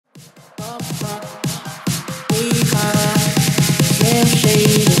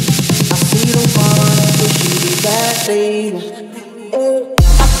baby.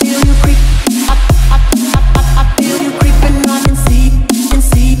 I feel you creep. I feel you creeping. I can see.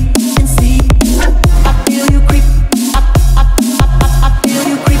 I feel you creep. I feel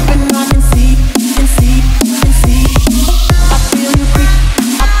you creeping. I can see. I feel you creep.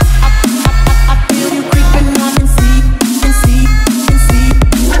 I feel you creeping. I can see.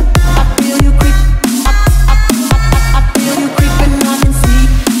 I feel you creep. I feel you creeping. I can see.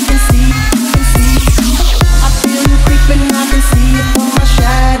 I feel you creeping. I can see it from my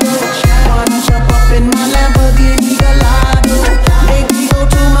shadow. Wanna jump up in my Lamborghini Gallardo. Make me go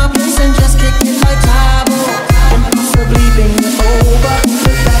to my place and just kick it like Tabo. And possibly bring it over.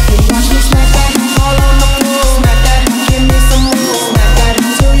 Look back and watch me smack that all on the floor. Smack that, give me some more. Smack that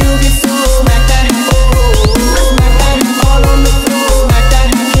till you get so. Smack that, smack that all on the floor. Smack that,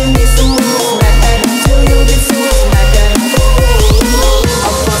 give me some more. Smack that till you get so. Smack that,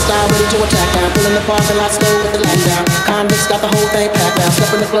 I'm bust out, ready to attack now. Pulling the parking lot slow with the light down. Convicts got the whole thing packed now.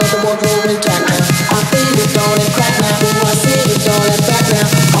 Step in the club, the wardrobe intact now. I feel it on and crack now. Ooh, I see it on and back now.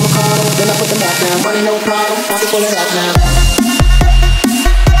 I'ma call them, then I put the map down. Money no problem, I can pull it out now.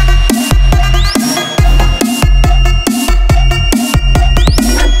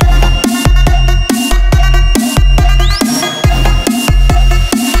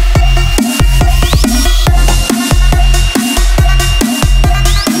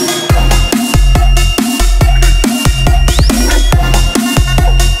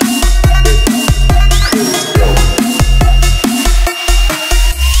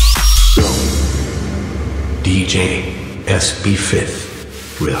 DJ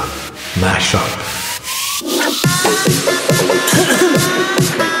SB5th with Mashup.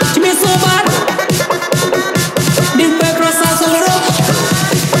 Give me so bad. This back cross out so rough.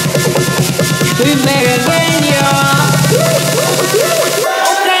 We back again, y'all.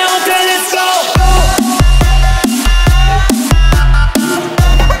 Okay, let's go.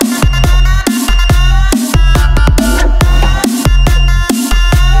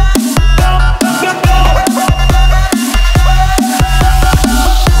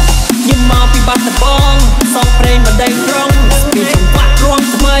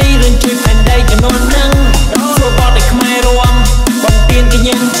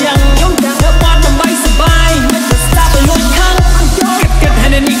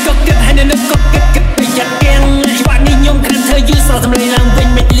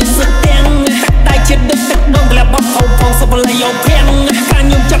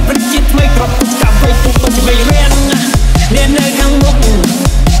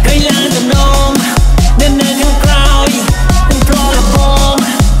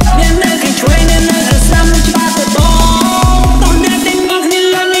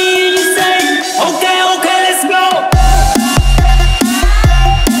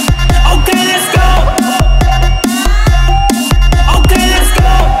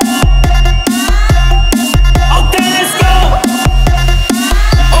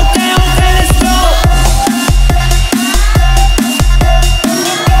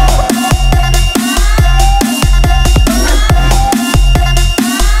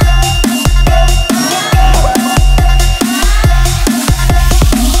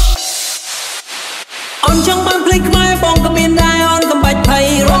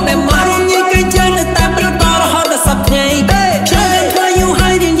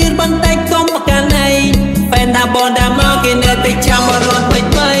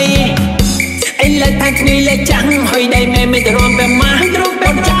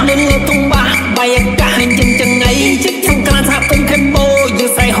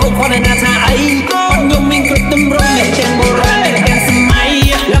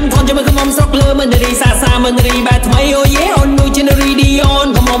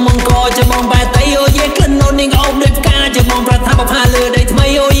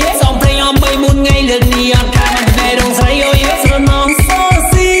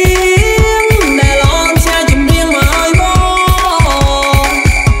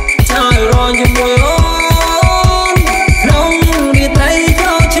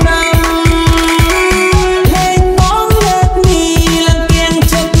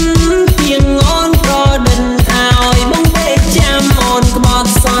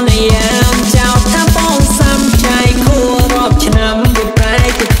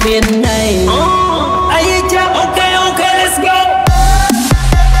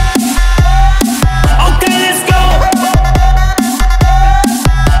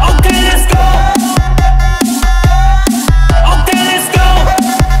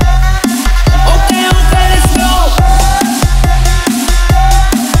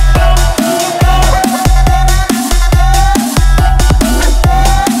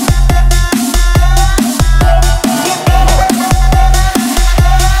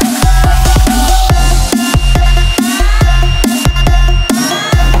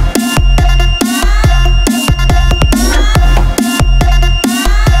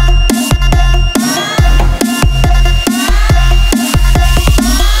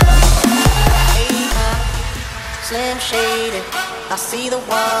 the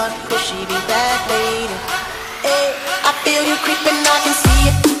one, could she be that lady? Hey, I feel you creeping, I can see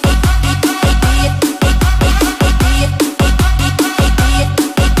it.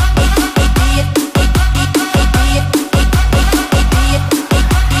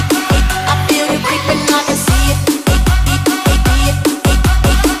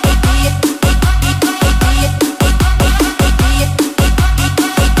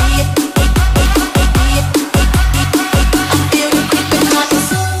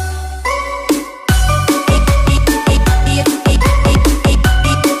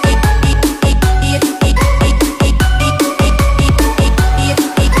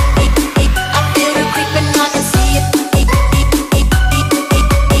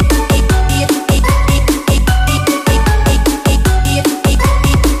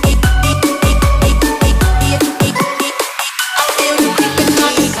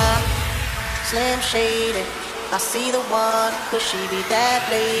 I see the one, could she be that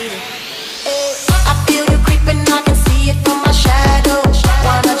lady? Hey, I feel you creeping, I can see it from my shadow.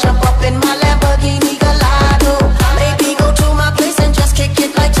 Wanna jump up in my Lamborghini Gallardo? Maybe go to my place and just kick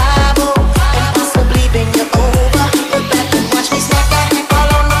it like Tybo, and possibly bend you over. Look back and watch me smack that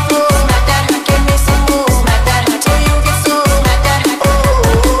all on the floor. Smack that, give me some more. Smack that till you get so. Smack that,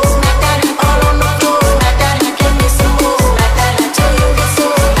 oh, smack that all on the floor. Smack that, give me some more. Smack that till you get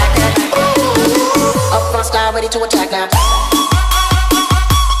so. Smack that, oh. Up front, style ready to attack now.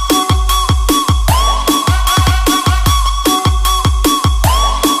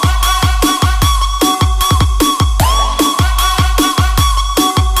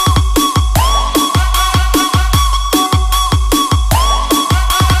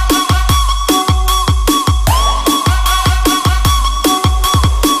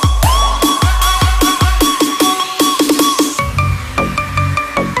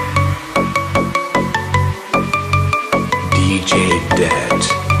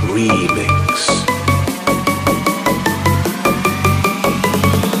 ReMix.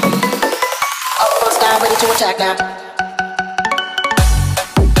 Up front, style ready to attack now.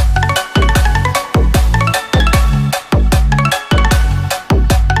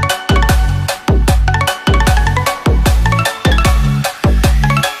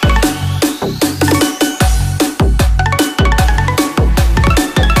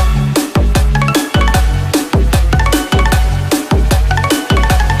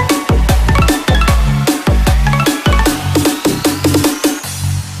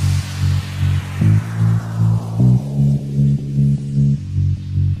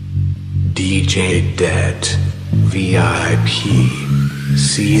 DJ Dead VIP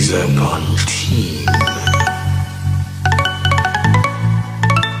Caesar Team.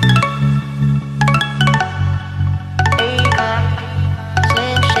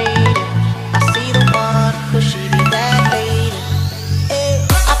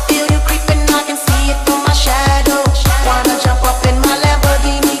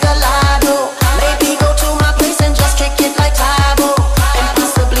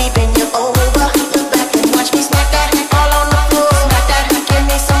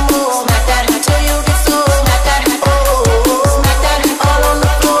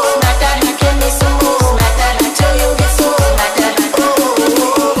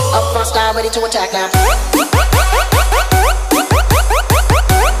 Ready to attack now.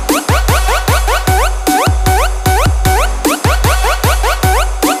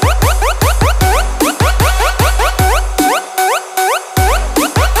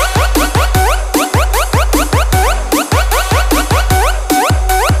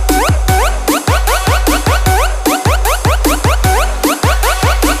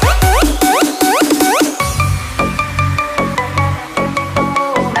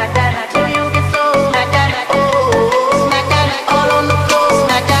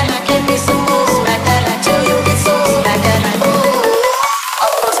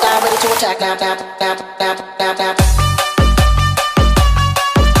 Tap, tap, tap, tap, tap, tap.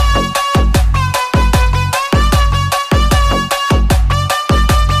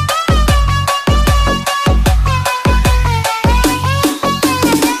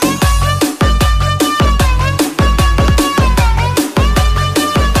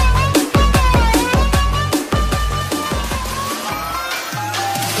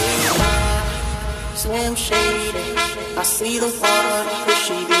 Slim shady, I see the one, could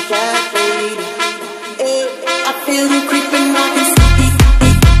she be that lady? Hey, I feel you creeping, I can see.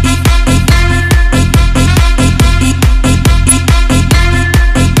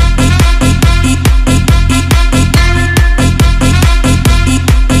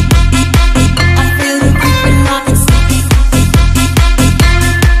 I feel you creeping, I can see.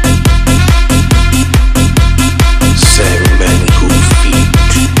 Segment feet.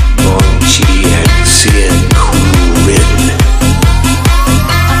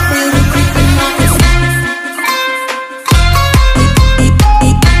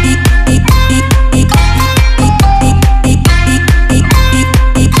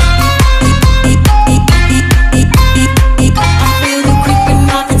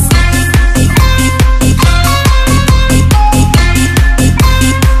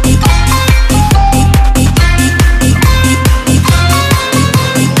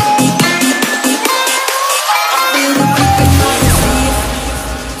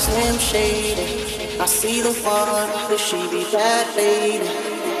 fun, but she be that lady.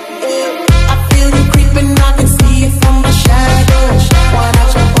 I feel you creeping, I can see it from my shadow. Why not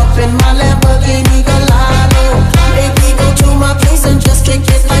jump up in my Lamborghini Gallardo? Maybe go to my place and just kick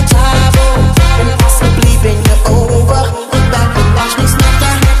it like Tybo, and possibly bend you over, look back and watch me smack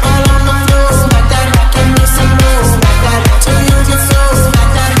that all on the floor. Smack that, give me some more. Smack that till you get so. Smack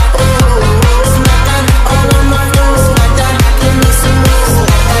that, oh, smack that all on the floor. Smack that, give me some more.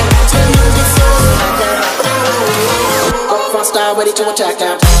 Smack that till you get so. Smack that, oh, up front style ready to attack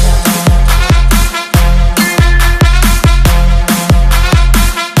now.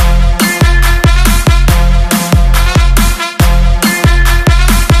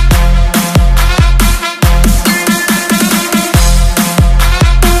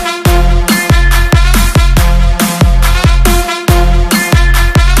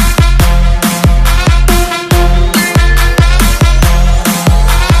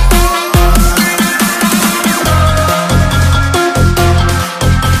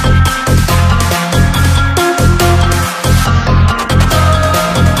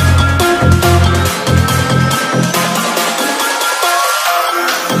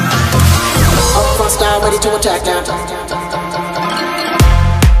 Ready to attack now.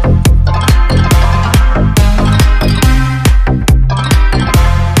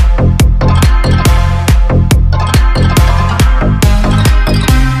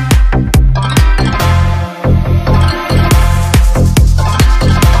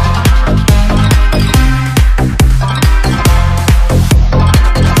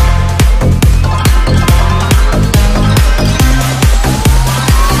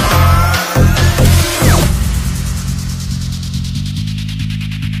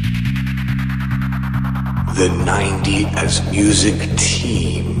 The 90 as music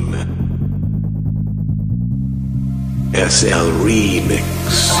team. SL ReMix.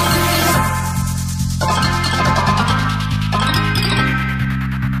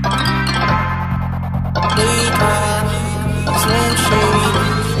 Slim shady,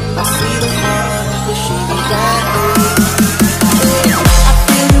 I see the fun, but she be that lady. I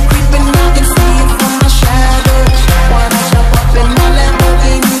feel you creeping, I can see it from my shadow. Why not jump up in my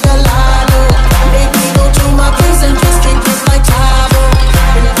Lamborghini Gallardo? Maybe go to my place and just kick it like Tybo,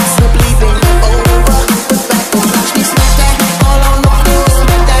 and possibly bend you over, look back and watch me smack that all on the floor.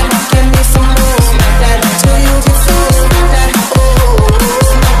 Smack that, give me some more. Smack that till you get so. Smack that, oh,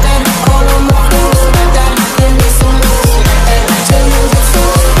 smack that all on the floor. Smack that, give me some more. Smack that till you get so.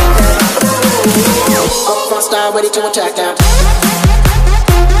 Smack that, oh, up front style ready to attack now.